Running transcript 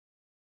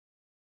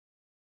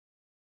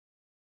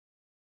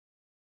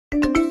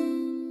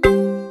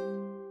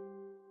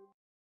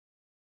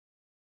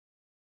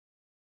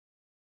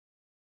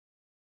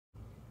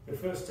The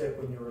first step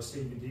when you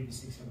receive your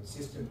DB600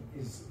 system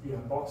is the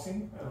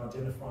unboxing and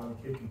identifying the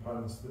key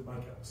components that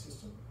make up the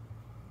system.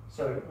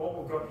 So what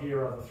we've got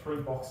here are the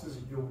 3 boxes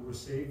that you'll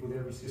receive with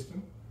every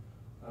system.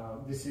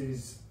 This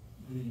is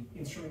the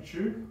instrument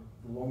tube,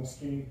 the long,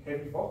 skinny,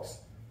 heavy box,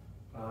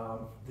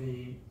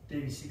 the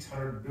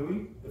DB600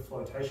 buoy, the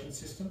flotation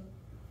system,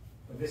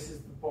 and this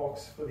is the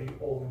box for the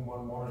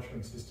all-in-one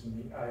monitoring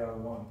system, the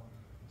AO1.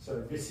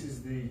 So this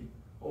is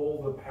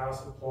all the power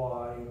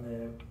supply and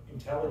the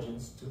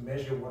intelligence to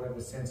measure whatever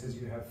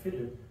sensors you have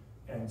fitted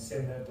and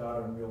send that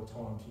data in real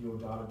time to your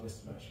data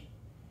destination.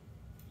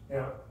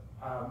 Now,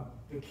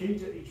 the key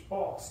to each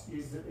box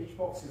is that each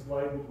box is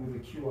labelled with a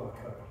QR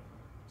code.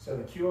 So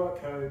the QR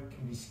code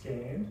can be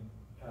scanned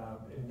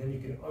and then you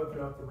can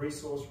open up the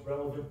resource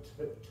relevant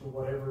to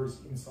whatever is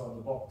inside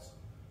the box.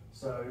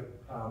 So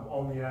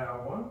on the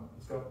AO1,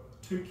 it's got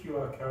 2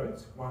 QR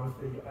codes, one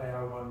for the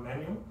AO1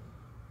 manual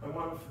and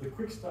one for the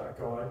quick start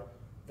guide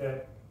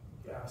that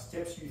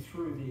steps you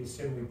through the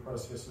assembly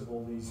process of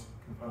all these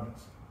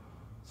components.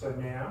 So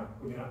now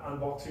we're going to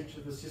unbox each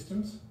of the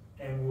systems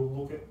and we'll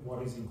look at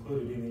what is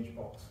included in each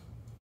box.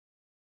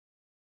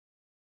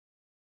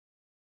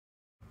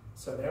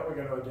 So now we're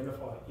going to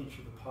identify each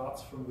of the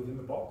parts from within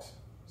the box.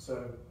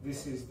 So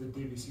this is the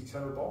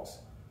DB600 box.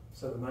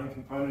 So the main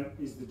component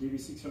is the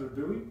DB600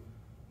 buoy,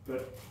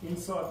 but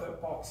inside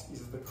that box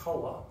is the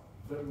collar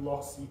that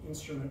locks the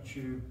instrument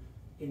tube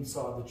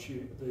inside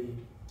the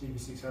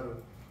DB600.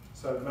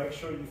 So make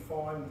sure you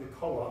find the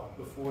collar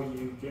before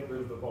you get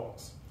rid of the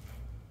box.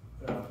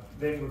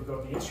 Then we've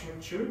got the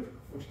instrument tube,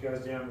 which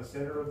goes down the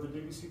center of the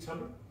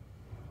DB600.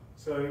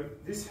 So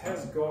this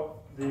has got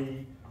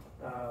the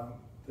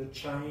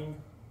chain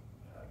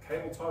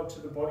cable tied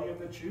to the body of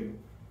the tube,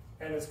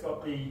 and it's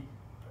got the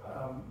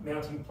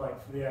mounting plate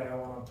for the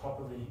AO1 on top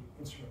of the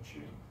instrument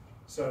tube.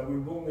 So we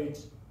will need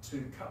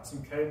to cut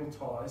some cable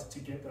ties to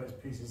get those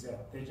pieces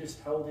out. They're just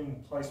held in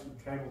place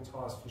with cable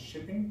ties for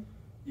shipping.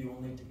 You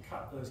will need to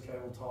cut those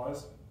cable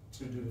ties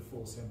to do the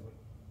full assembly.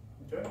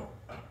 Okay?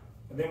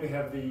 And then we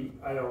have the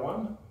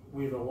AO1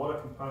 with a lot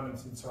of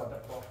components inside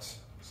that box.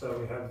 So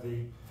we have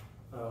the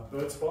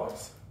bird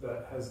spikes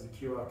that has the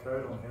QR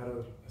code on how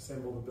to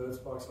assemble the bird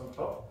spikes on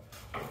top.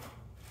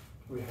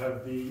 We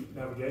have the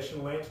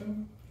navigation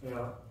lantern.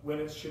 Now, when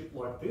it's shipped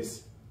like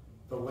this,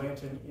 the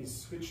lantern is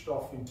switched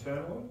off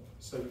internally,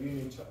 so you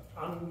need to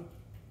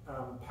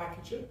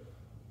unpackage it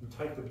and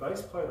take the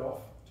base plate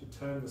off to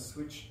turn the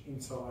switch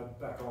inside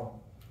back on.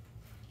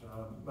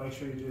 Make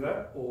sure you do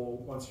that, or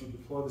once you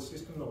deploy the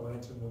system, the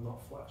lantern will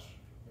not flash.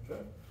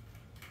 Okay?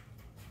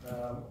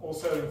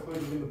 Also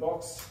included in the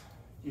box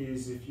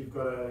is, if you've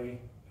got a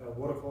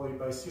water quality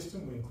based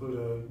system, we include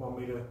a 1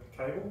 metre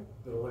cable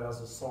that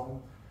allows a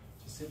sonde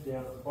to sit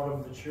down at the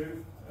bottom of the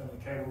tube, and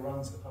the cable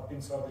runs up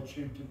inside the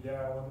tube to the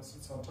AO1 that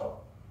sits on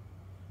top.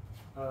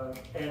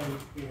 And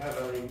we have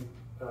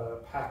a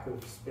pack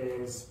of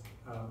spares,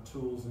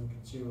 tools and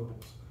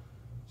consumables.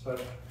 So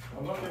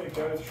I'm not going to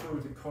go through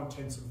the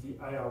contents of the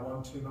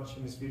AO1 too much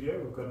in this video.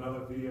 We've got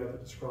another video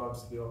that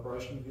describes the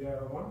operation of the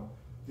AO1.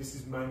 This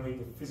is mainly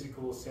the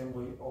physical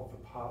assembly of the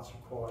parts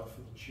required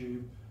for the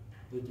tube,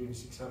 the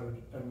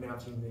DB600, and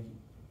mounting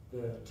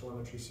the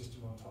telemetry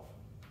system on top.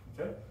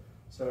 Okay?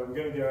 So we're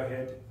going to go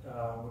ahead,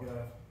 we're going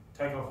to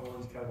take off all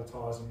these cable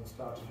ties and we'll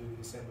start to do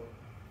the assembly.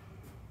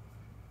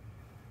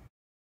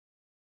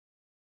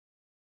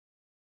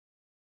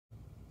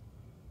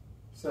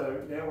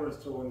 So now we're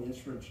installing the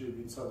instrument tube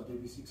inside the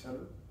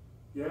DB600.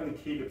 The only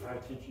key to pay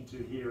attention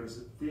to here is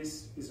that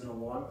this is an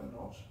alignment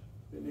notch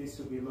that needs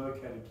to be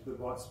located to the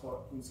right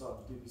spot inside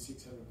the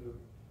DB600 buoy.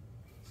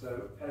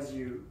 So as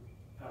you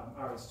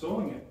are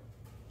installing it,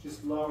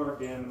 just lower it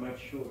down and make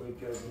sure that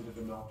it goes into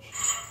the notch.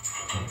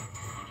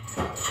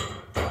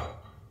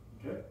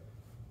 Okay.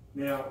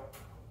 Now,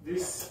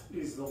 this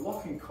is the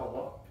locking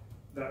collar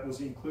that was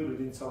included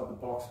inside the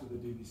box with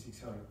the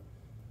DB600.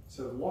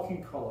 So the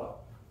locking collar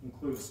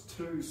includes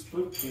 2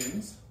 split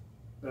pins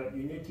that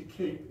you need to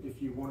keep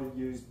if you want to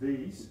use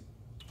these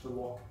to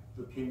lock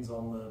the pins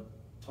on the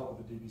top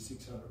of the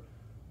DB600.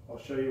 I'll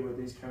show you where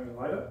these come in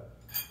later,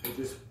 but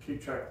just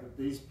keep track that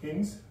these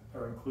pins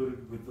are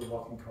included with the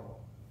locking collar.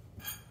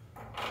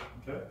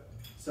 Okay,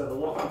 so the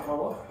locking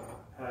collar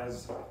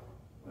has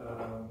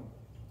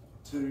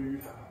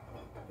 2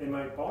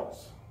 M8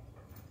 bolts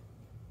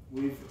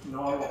with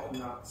nylock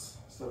nuts.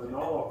 So the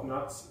nylock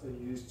nuts are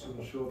used to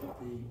ensure that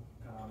the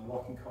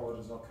locking collar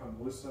does not come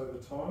loose over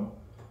time.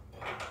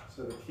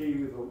 So the key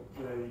with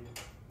the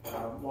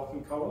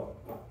locking collar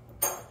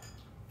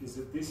is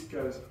that this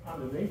goes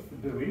underneath the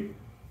buoy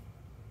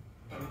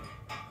and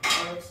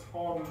clamps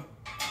on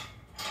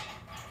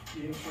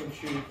the instrument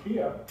tube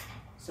here,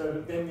 so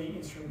that then the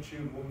instrument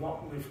tube will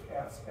not lift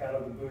out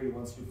of the buoy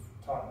once you've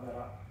tightened that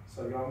up.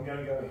 So I'm going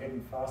to go ahead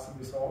and fasten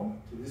this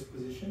on to this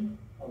position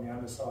on the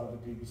underside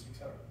of the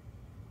DB600.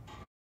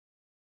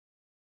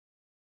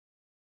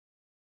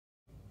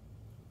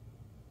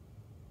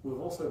 We've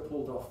also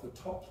pulled off the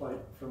top plate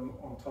from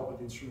on top of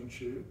the instrument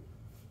tube.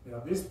 Now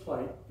this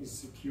plate is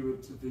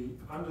secured to the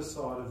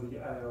underside of the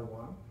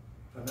AO1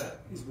 And that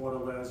is what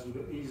allows you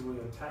to easily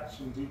attach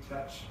and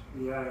detach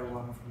the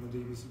AO1 from the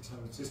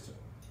DB600 system.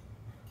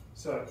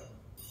 So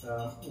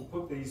we'll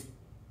put these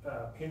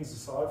pins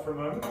aside for a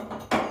moment.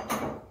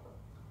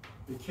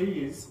 The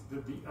key is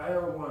that the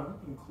AO1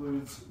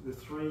 includes the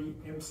 3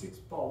 M6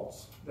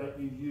 bolts that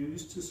you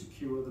use to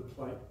secure the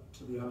plate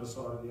to the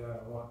underside of the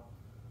AO1.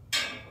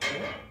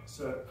 Okay?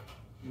 So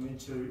you need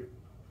to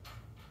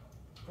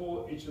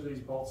pull each of these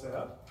bolts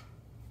out,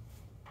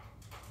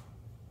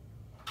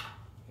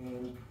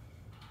 and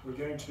we're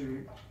going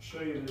to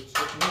show you the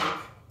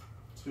technique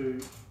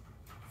to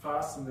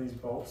fasten these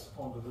bolts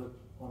onto the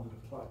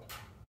plate.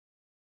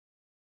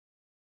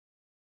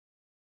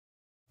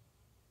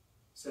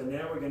 So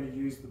now we're going to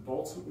use the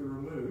bolts that we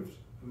removed,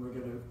 and we're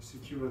going to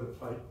secure the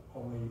plate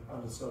on the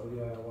underside of the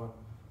AO1.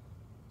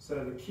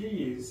 So the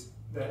key is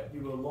that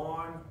you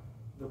align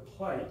the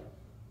plate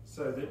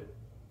so that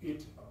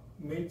it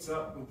meets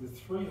up with the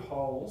 3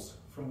 holes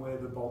from where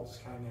the bolts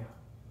came out.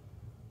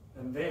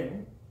 And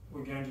then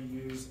we're going to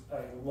use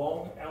a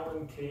long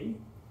Allen key,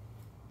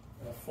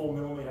 a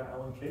 4mm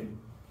Allen key,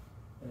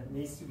 and it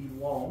needs to be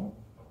long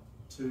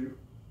to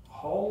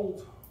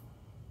hold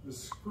the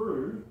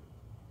screw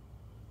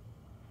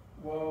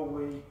while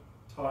we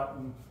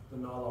tighten the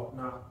nylock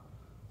nut.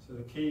 So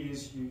the key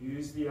is you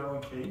use the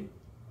Allen key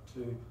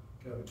to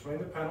go between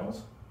the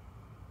panels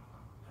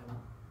and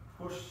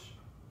push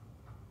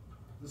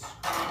the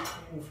screw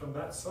in from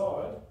that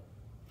side,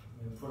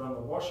 and then put on the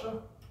washer,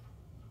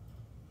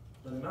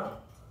 the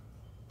nut,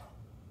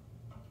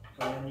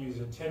 and then use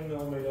a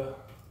 10mm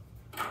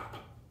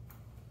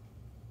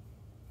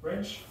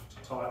wrench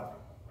to tighten.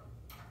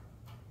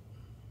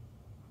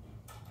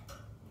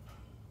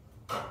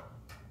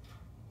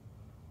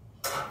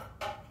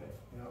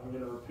 I'm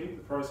going to repeat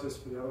the process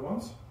for the other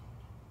ones.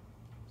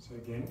 So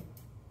again,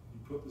 you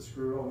put the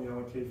screw on the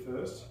Allen key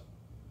first,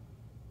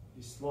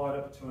 you slide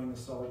it between the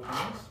solid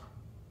panels,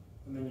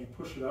 and then you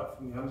push it up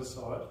from the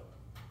underside,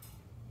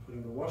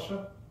 putting the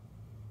washer,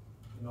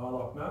 the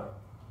nylock nut,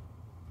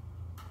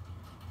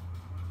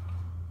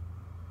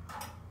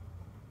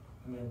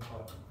 and then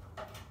tighten.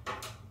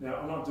 Now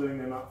I'm not doing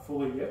them up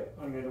fully yet,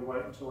 I'm going to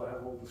wait until I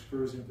have all the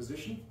screws in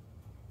position,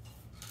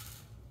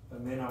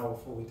 and then I will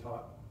fully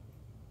tighten.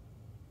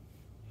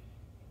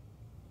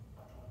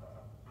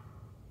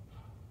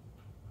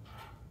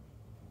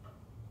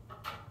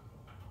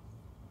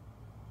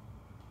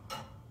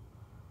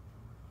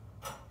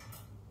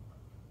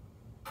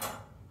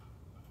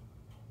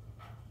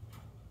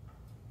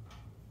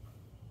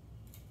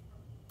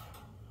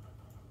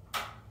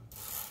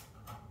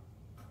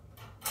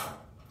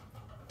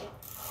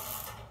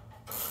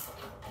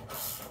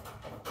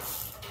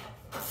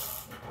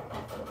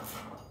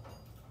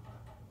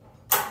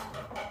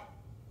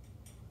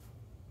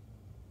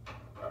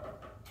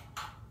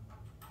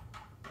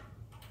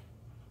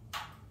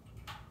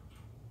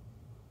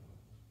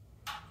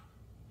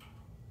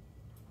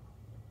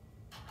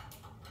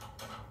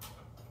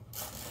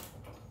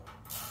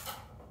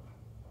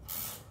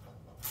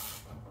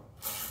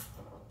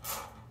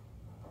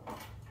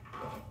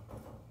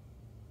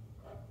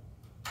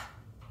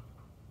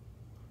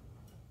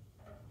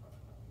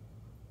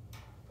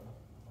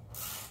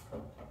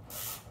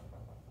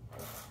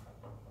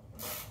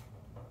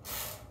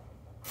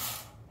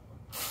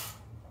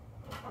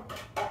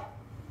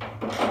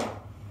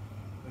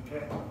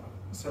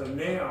 So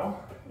now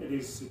it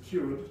is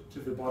secured to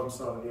the bottom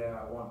side of the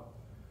AR1.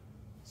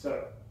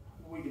 So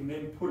we can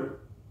then put it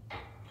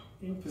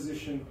in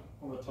position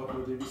on the top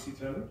of the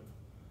DB600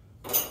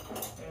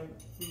 and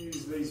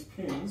use these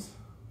pins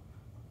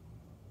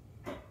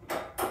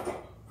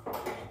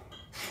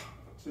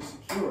to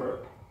secure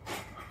it.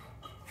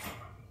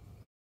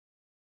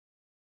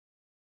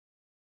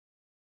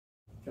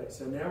 Okay,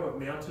 so now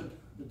we've mounted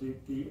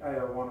the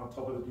AR1 on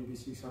top of the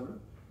DB600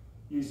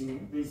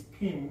 using these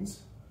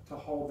pins to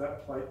hold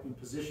that plate in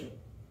position.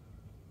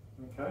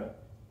 Okay,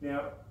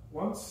 now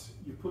once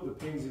you put the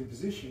pins in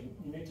position,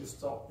 you need to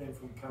stop them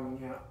from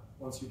coming out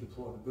once you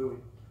deploy the buoy.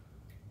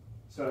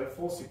 So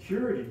for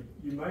security,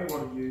 you may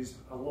want to use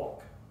a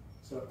lock.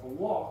 So a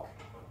lock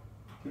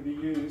can be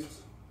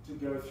used to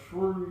go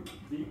through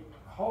the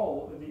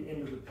hole at the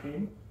end of the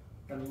pin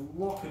and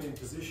lock it in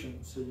position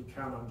so you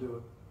can't undo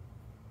it.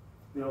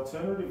 The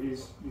alternative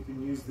is you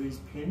can use these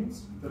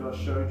pins that I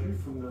showed you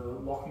from the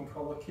locking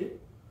collar kit,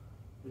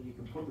 that you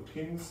can put the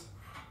pins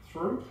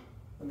through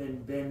and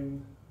then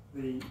bend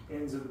the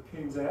ends of the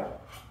pins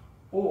out,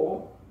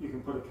 or you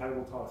can put a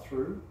cable tie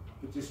through,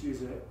 but just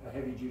use a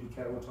heavy duty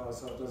cable tie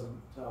so it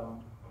doesn't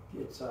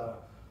get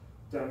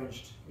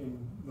damaged in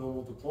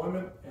normal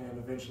deployment and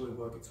eventually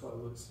work its way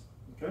loose.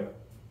 Okay?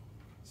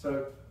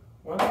 So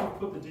once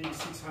we put the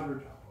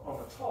DB600 on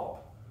the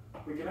top,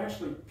 we can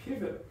actually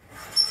pivot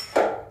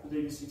the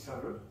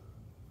DB600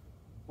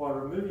 by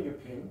removing a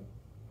pin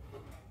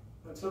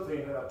and tilting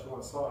it out to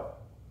one side.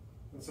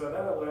 And so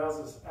that allows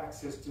us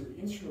access to the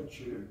instrument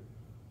tube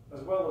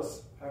as well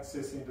as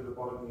access into the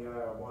bottom of the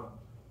AO1.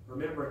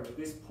 Remembering that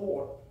this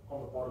port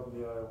on the bottom of the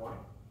AO1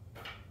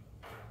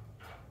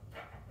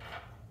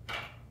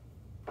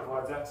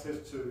 provides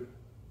access to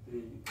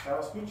the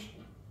power switch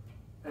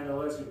and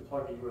allows you to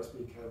plug a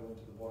USB cable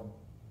into the bottom.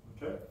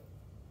 Okay?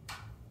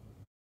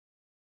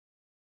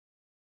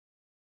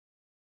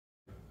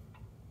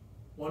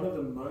 One of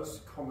the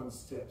most common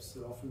steps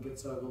that often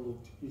gets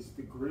overlooked is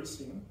the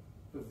greasing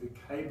of the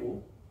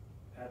cable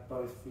at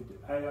both the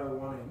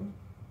AO1 end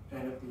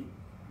and at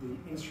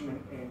the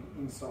instrument end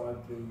inside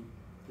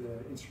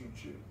the instrument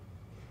tube.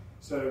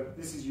 So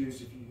this is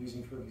used if you're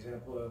using, for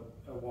example,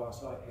 a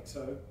YSI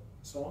EXO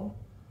sonde.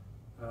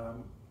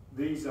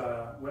 These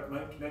are wet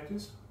mate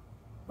connectors,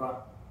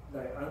 but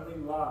they only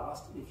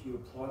last if you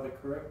apply the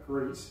correct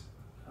grease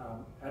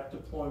at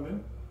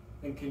deployment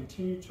and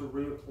continue to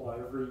reapply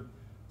every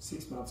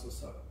 6 months or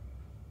so.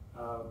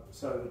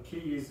 So the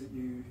key is that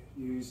you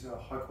use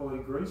high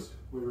quality grease.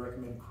 We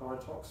recommend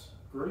Krytox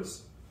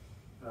grease.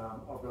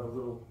 I've got a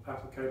little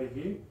applicator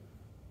here.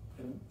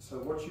 And so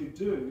what you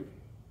do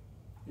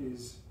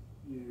is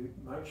you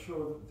make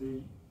sure that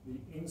the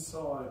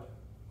inside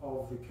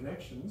of the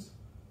connections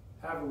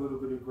have a little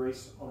bit of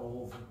grease on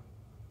all of them.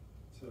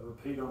 So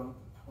repeat on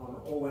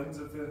all ends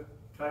of the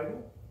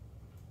cable.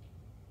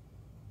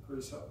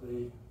 Grease up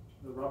the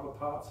rubber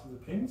parts of the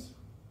pins.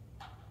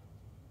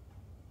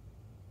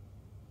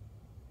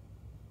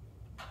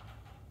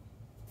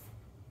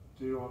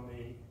 Do on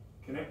the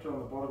connector on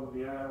the bottom of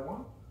the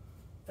AO1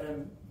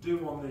 and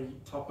do on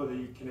the top of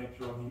the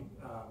connector on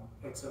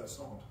the EXO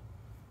sonde.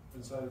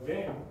 And so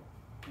then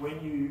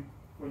when you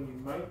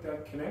make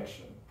that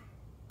connection,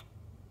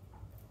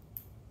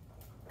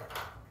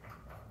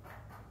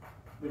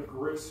 the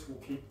grease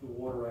will keep the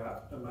water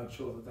out and make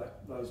sure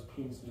that those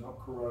pins do not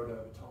corrode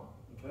over time.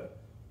 Okay?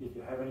 If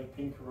you have any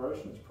pin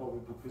corrosion, it's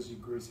probably because your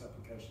grease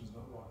application is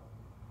not right.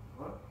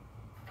 Right?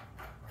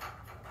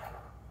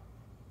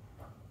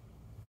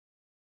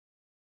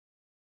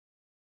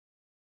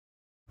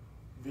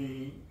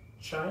 The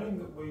chain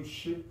that we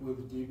ship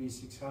with the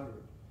DB600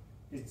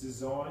 is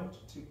designed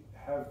to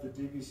have the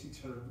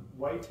DB600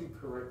 weighted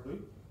correctly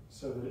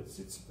so that it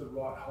sits at the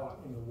right height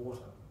in the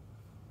water.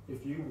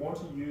 If you want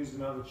to use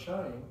another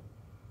chain,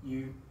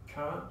 you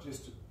can't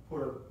just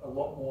put a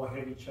lot more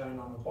heavy chain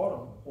on the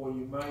bottom, or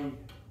you may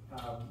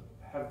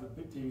have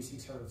the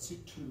DB600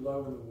 sit too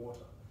low in the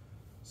water.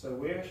 So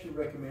we actually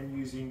recommend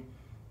using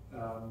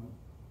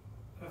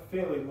a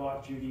fairly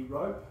light duty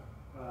rope.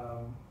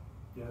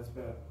 It's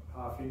about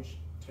 1/2 inch,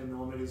 10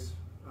 millimeters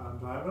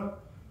diameter.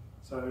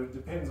 So it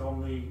depends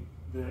on the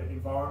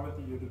environment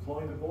that you're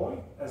deploying the buoy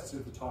as to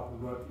the type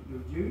of rope that you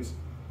would use,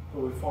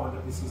 but we find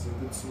that this is a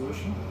good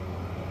solution.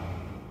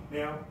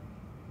 Now,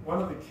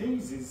 one of the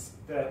keys is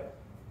that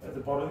at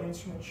the bottom of the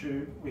instrument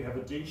tube we have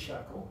a D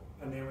shackle,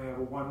 and then we have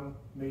a 1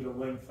 meter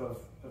length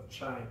of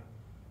chain.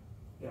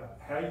 Now,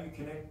 how you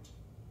connect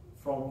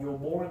from your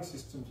mooring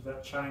system to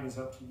that chain is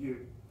up to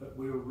you, but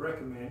we would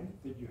recommend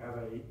that you have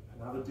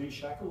another D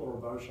shackle or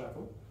a bow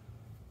shackle,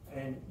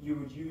 and you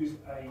would use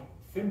a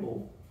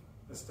thimble,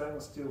 a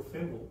stainless steel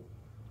thimble,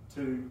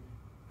 to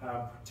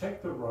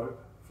protect the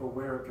rope for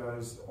where it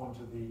goes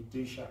onto the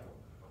D shackle.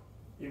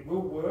 It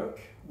will work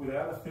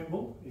without a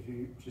thimble if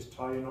you just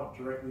tie your knot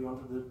directly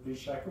onto the D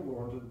shackle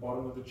or onto the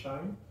bottom of the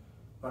chain,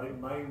 but it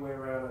may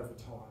wear out over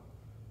time.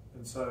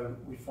 And so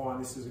we find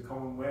this is a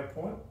common wear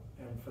point,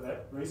 and for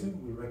that reason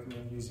we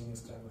recommend using a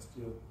stainless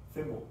steel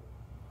thimble.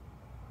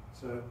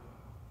 So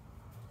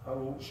I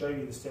will show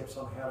you the steps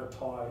on how to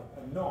tie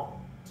a knot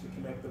to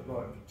connect the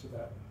rope to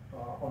that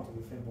onto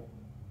the thimble.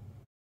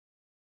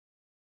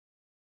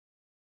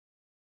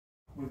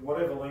 With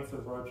whatever length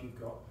of rope you've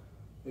got,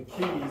 the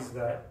key is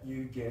that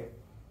you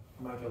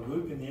make a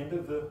loop in the end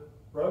of the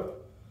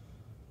rope,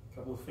 a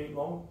couple of feet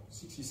long,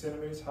 60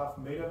 centimeters, 1/2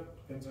 meter,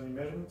 depends on your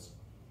measurements.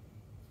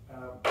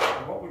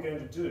 And what we're going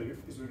to do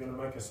is we're going to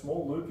make a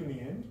small loop in the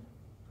end,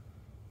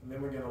 and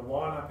then we're going to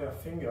line up our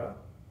finger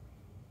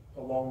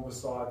along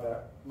beside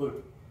that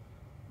loop.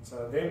 And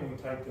so then we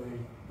take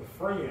the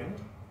free end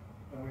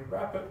and we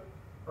wrap it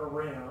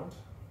around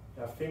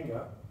our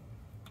finger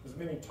as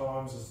many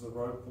times as the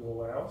rope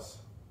will allow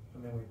us,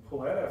 and then we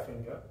pull out our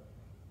finger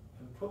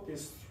and put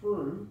this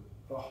through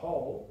the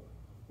hole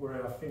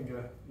where our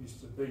finger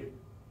used to be.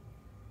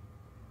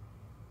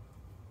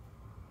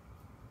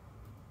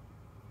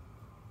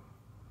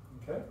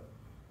 Okay,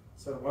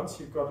 so once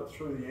you've got it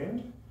through the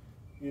end,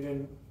 you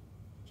then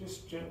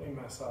just gently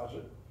massage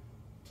it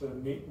to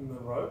neaten the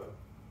rope,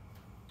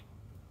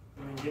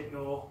 and then get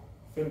your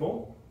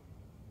thimble,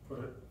 put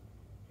it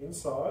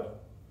inside,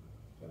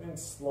 and then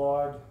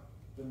slide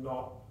the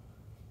knot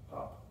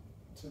up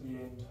to the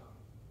end,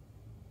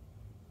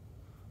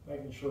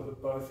 making sure that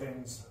both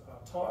ends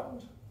are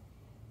tightened.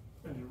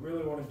 And you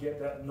really want to get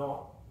that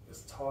knot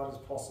as tight as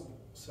possible,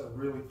 so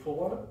really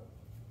pull on it,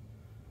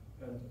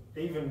 and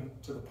even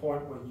to the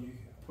point where you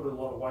put a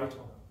lot of weight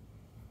on it.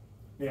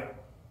 Now,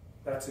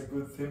 that's a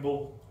good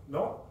thimble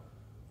knot.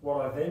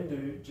 What I then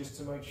do, just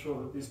to make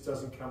sure that this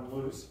doesn't come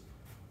loose,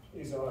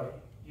 is I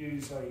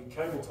use a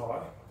cable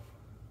tie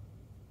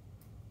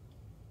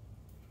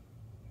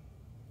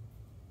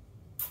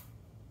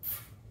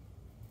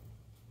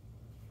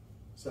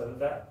so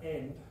that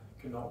end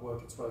cannot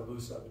work its way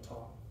loose over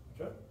time.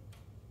 Okay?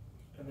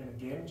 And then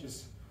again,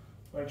 just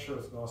make sure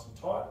it's nice and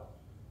tight,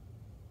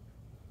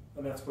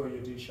 and that's where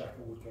your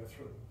D-shackle would go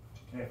through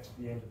to connect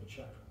to the end of the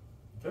shackle.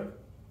 Okay?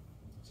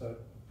 So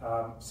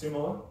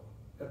similar,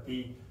 at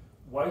the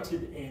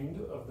weighted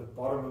end of the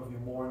bottom of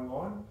your mooring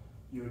line,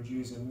 you would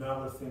use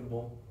another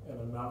thimble and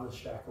another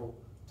shackle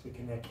to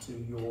connect to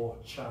your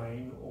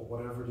chain or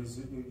whatever it is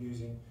that you're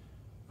using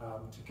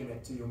to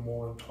connect to your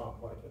mooring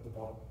clump weight at the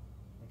bottom.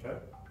 Okay?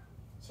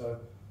 So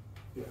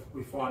yeah,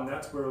 we find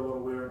that's where a lot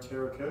of wear and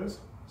tear occurs,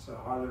 so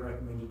highly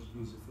recommended to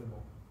use a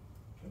thimble.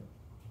 Okay?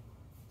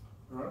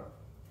 All right.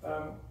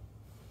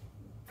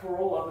 For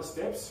all other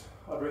steps,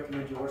 I'd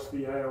recommend you watch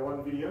the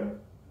AO1 video.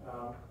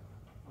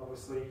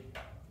 Obviously,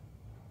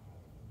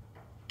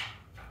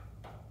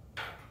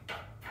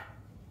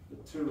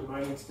 the two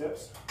remaining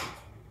steps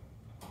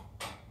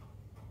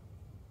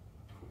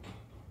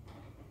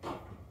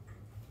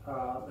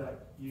are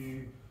that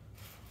you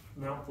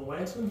mount the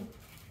lantern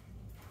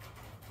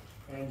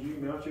and you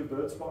mount your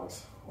bird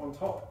spikes on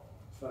top.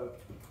 So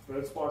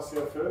bird spikes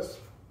go first,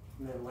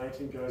 and then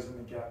lantern goes in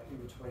the gap in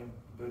between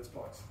the bird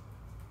spikes.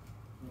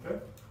 Okay?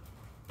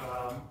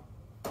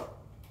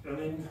 And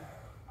then,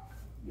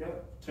 yeah,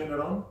 turn it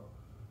on,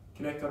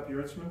 connect up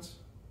your instruments,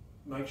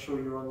 make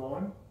sure you're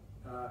online,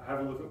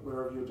 have a look at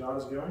wherever your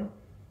data's going,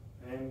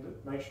 and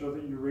make sure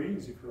that your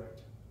readings are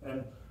correct.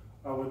 And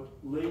I would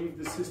leave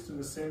the system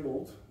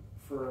assembled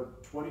for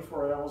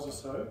 24 hours or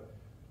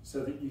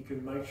so that you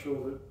can make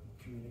sure that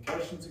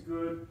communications are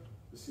good,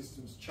 the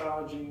system's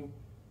charging,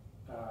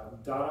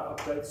 data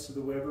updates to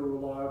the web are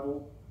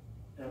reliable,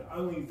 and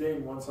only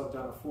then, once I've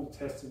done a full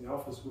test in the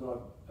office, would I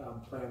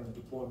plan the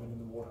deployment in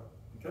the water.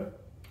 Okay?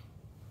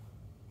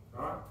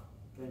 All right,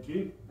 thank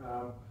you.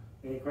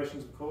 Any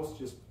questions, of course,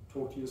 just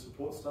talk to your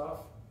support staff,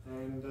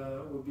 and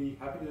we'll be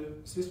happy to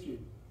assist you.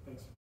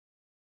 Thanks.